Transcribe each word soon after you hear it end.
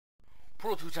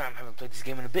Portal 2 time. Haven't played this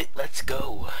game in a bit. Let's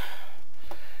go.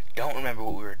 Don't remember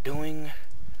what we were doing,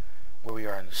 where we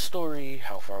are in the story,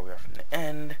 how far we are from the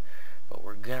end, but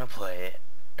we're gonna play it,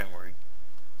 and we're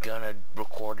gonna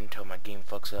record until my game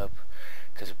fucks up,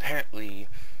 because apparently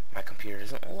my computer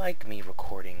doesn't like me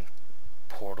recording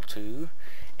Portal 2,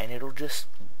 and it'll just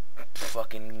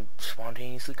fucking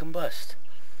spontaneously combust.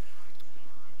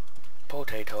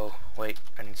 Potato. Wait,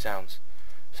 I need sounds.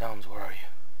 Sounds, where are you?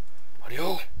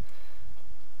 Audio?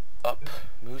 Up.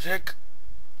 Music?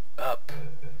 Up.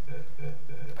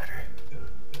 Better.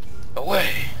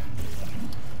 Away!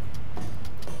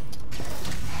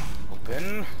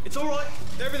 Open. It's alright.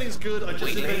 Everything's good. I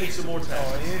just invented some more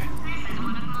tests.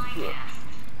 Yeah.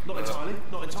 Not entirely.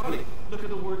 Not entirely. Look at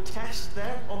the word test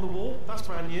there on the wall. That's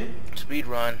brand new. Speed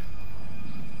run.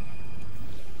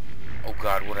 Oh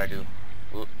god, what'd I do?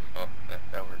 Oh,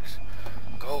 that works.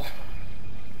 Go.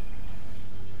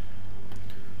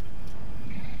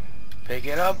 Pick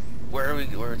it up. Where are we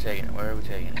taking it? Where are we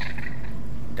taking it?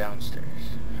 Downstairs.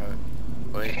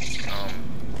 Wait, wait a second.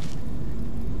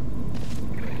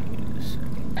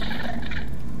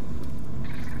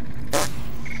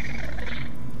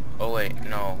 Oh wait,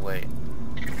 no, wait.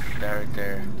 That right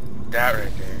there. That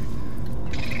right there.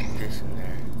 This in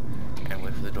there. And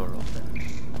wait for the door to open.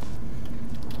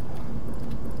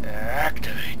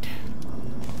 Activate.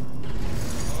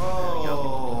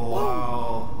 Oh,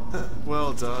 wow.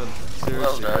 Well done.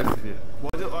 Seriously, well done. Both of you.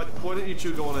 Why don't you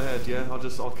two go on ahead, yeah? I'll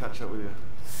catch up with you.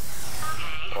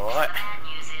 Okay. What? The bad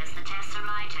news is the tests are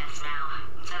my tests now,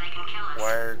 so they can kill us.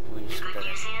 Why are we The good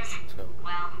news is,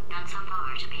 well, none so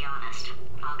far, to be honest.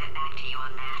 I'll get back to you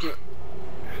on that.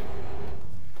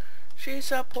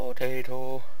 She's a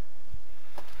potato.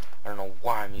 I don't know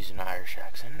why I'm using an Irish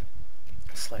accent.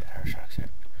 A slight Irish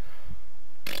accent.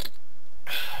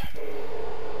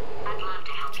 I'd love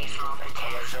to help you solve the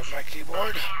Colors test. of my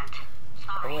keyboard.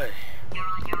 Sorry. Away. You're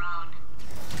on your own.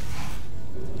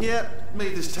 Yeah,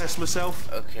 made this test myself.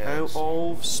 Okay. Out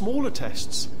of smaller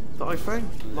tests that I found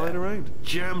lying around.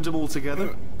 Jammed them all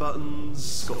together.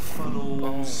 Buttons, got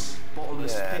funnels,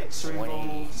 bottomless Yeah, pits are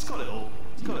involved. It's got it all.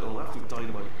 It's got it all. Absolute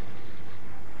dynamite.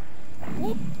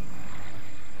 Whoop.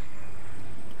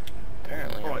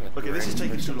 Apparently. Alright, okay, this is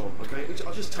taking too long, okay?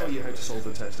 I'll just tell you how to solve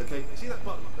the test, okay? See that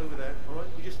button over there, alright?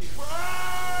 You just need... And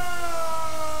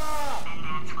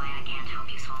that's why I can't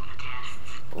help you solve the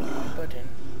tests. Button.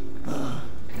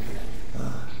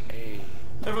 Hey.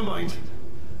 Never mind.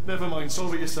 Never mind,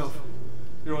 solve it yourself.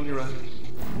 You're on your own.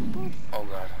 Oh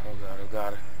god, oh god, oh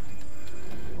god.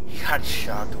 He got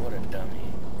shocked, what a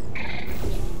dummy.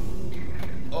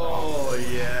 Oh,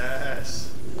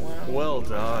 yes. Well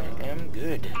done. I am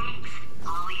good. Thanks.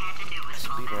 All we had to do was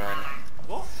solve Speed that run. lever.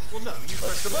 What? Well, no, you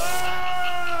pressed the button.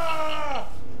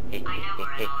 I know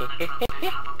we're in a lot of trouble and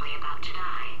probably about to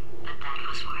die, but that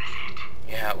was worth it.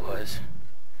 Yeah, it was.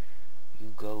 You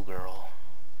go, girl.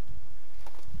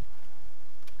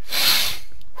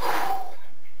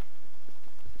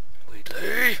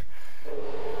 Wheatley!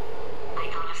 I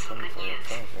got us some good news.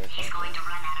 He's going to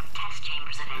run out of test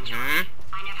chambers eventually.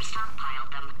 I never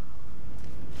stockpiled them.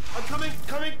 I'm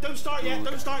coming, don't start yet,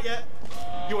 don't start yet.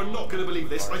 You are not going to believe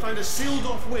this. I found a sealed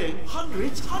off wing,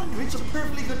 hundreds of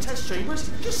perfectly good test chambers,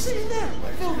 just sitting there,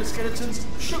 filled with skeletons,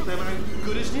 shook them out,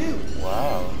 good as new.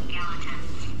 Wow.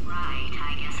 Skeletons. Right,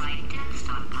 I guess I did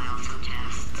stockpile some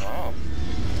tests. Wow.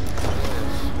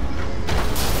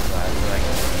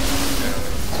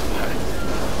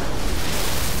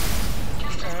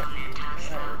 Just as mementos,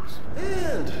 though.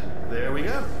 And there we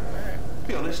go.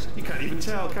 Be honest, you can't even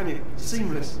tell, can you?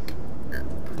 Seamless.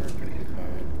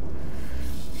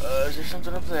 Is there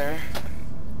something up there?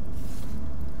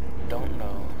 Don't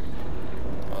know.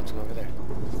 Oh, let's go over there. Oh,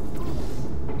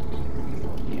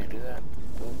 can't do that.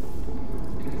 Oh.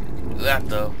 Do that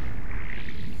though.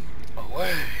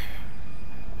 Away.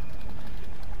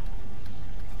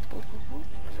 Boop, boop, boop.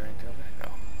 Is there anything over there? No.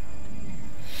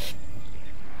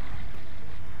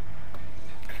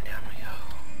 And down we go.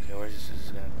 Okay, where's this? This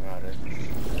is gonna come out of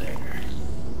there.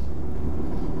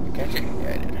 Catch it? Yeah,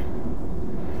 I did.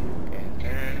 And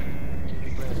then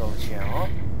bring it over here. I'll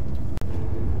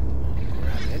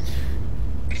grab it.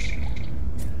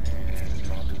 And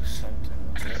then I'll do something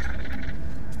with it.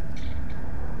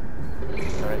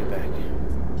 Alright, back.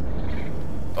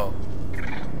 Oh.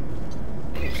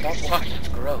 Stop walking, it's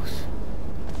gross.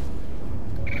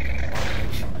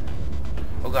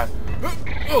 Oh god.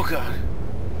 Oh god.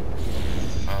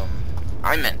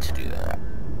 I meant to do that.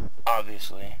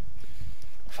 Obviously.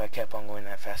 If I kept on going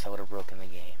that fast, I would have broken the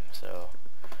game, so,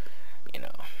 you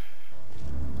know.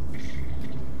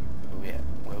 Where we at?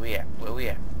 Where we at? Where we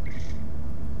at?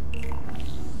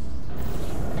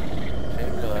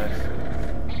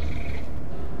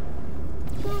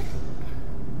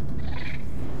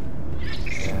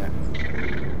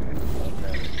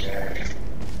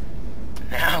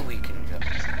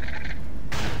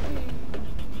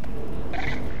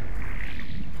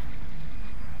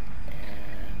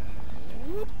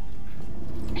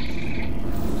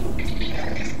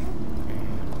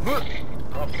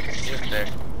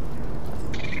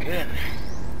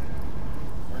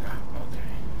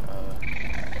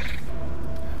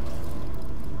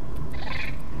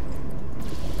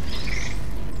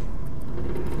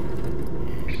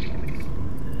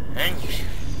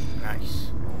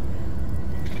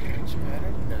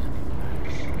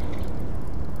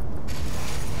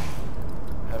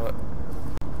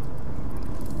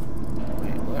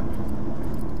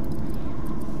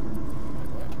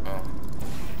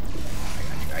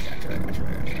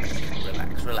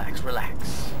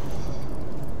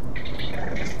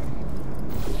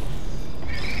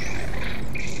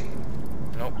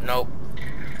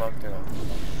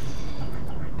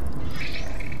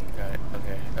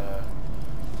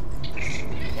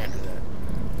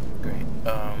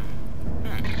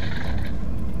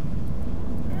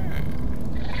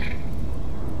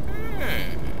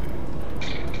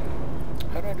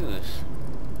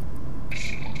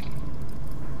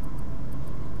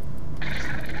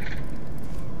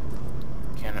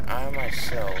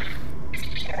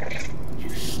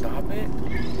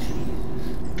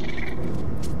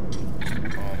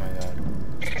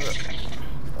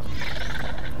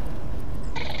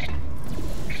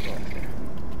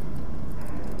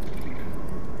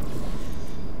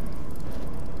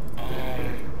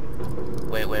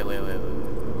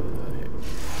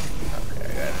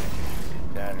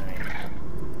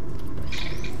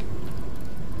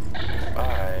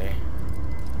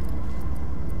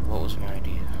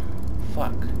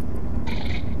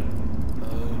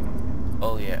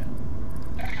 Oh yeah.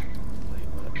 Wait,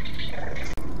 what?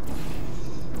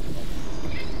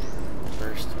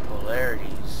 First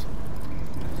polarities.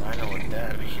 I know what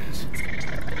that means.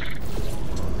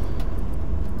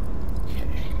 Okay,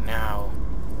 now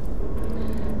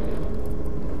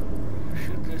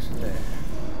shoot this there.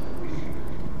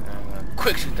 Now I'm gonna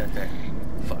quick shoot that there.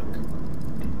 Fuck.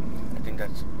 I think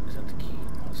that's, is that the key?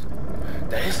 Also,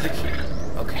 that is the key.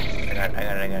 Okay, I got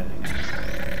it.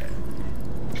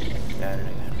 Got it.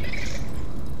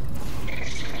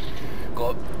 Go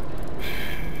up.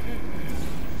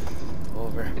 Go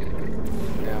over.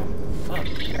 Go down. Fuck.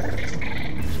 You're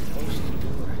supposed to do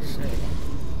what I say.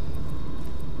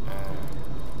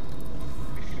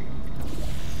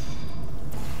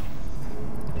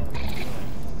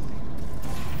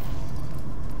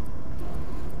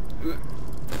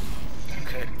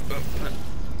 Okay.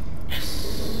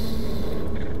 Yes.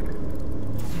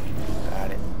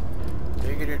 Got it.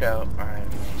 Figured it out. Alright,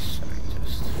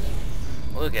 just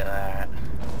look at that.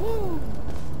 Woo!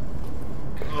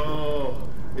 Oh,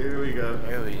 here we go.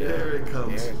 Here we go. Here it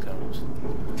comes. Here it comes.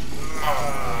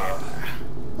 Oh,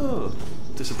 Oh,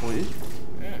 disappointed.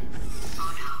 yeah.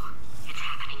 Oh no, it's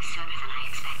happening sooner than I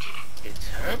expected. It's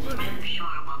happening. I'm sure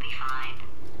we'll be fine.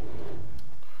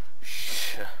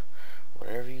 Shh.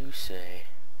 Whatever you say.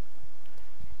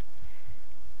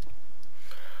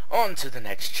 On to the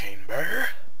next chamber.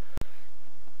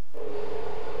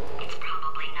 It's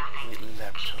probably nothing. Keep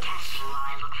testing while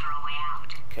I look for a way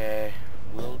out. Okay,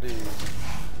 will do.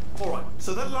 Alright,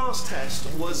 so that last test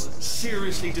was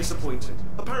seriously disappointing.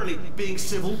 Apparently, being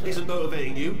civil isn't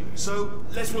motivating you, so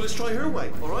let's try her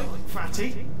way, alright?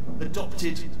 Fatty,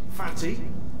 adopted Fatty,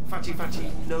 Fatty,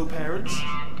 no parents.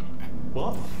 And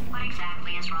What? what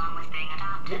exactly is wrong with being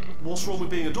adopted? What's wrong with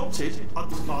being adopted?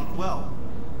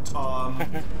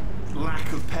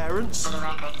 Lack of parents, For the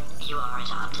record, you are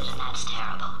adopted and that's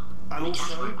terrible. and Just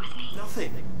also work with me.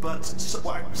 nothing. But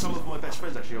some of my best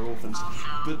friends actually are orphans. Also,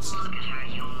 But look at her,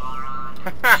 you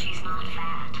moron. She's not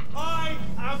fat. I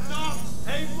am not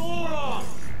a moron.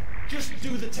 Just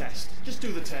do the test. Just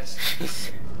do the test.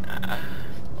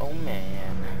 Oh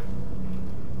man.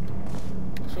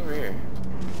 What's over here?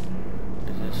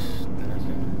 Is this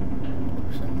nothing?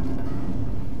 Or something?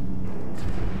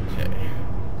 Okay.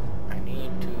 I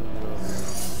need to go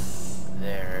over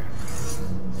there.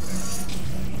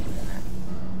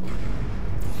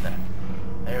 That.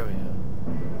 There we go.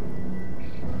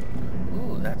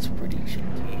 Ooh, that's pretty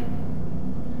shaky.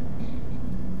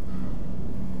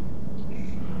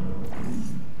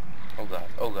 Oh god,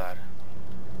 oh god.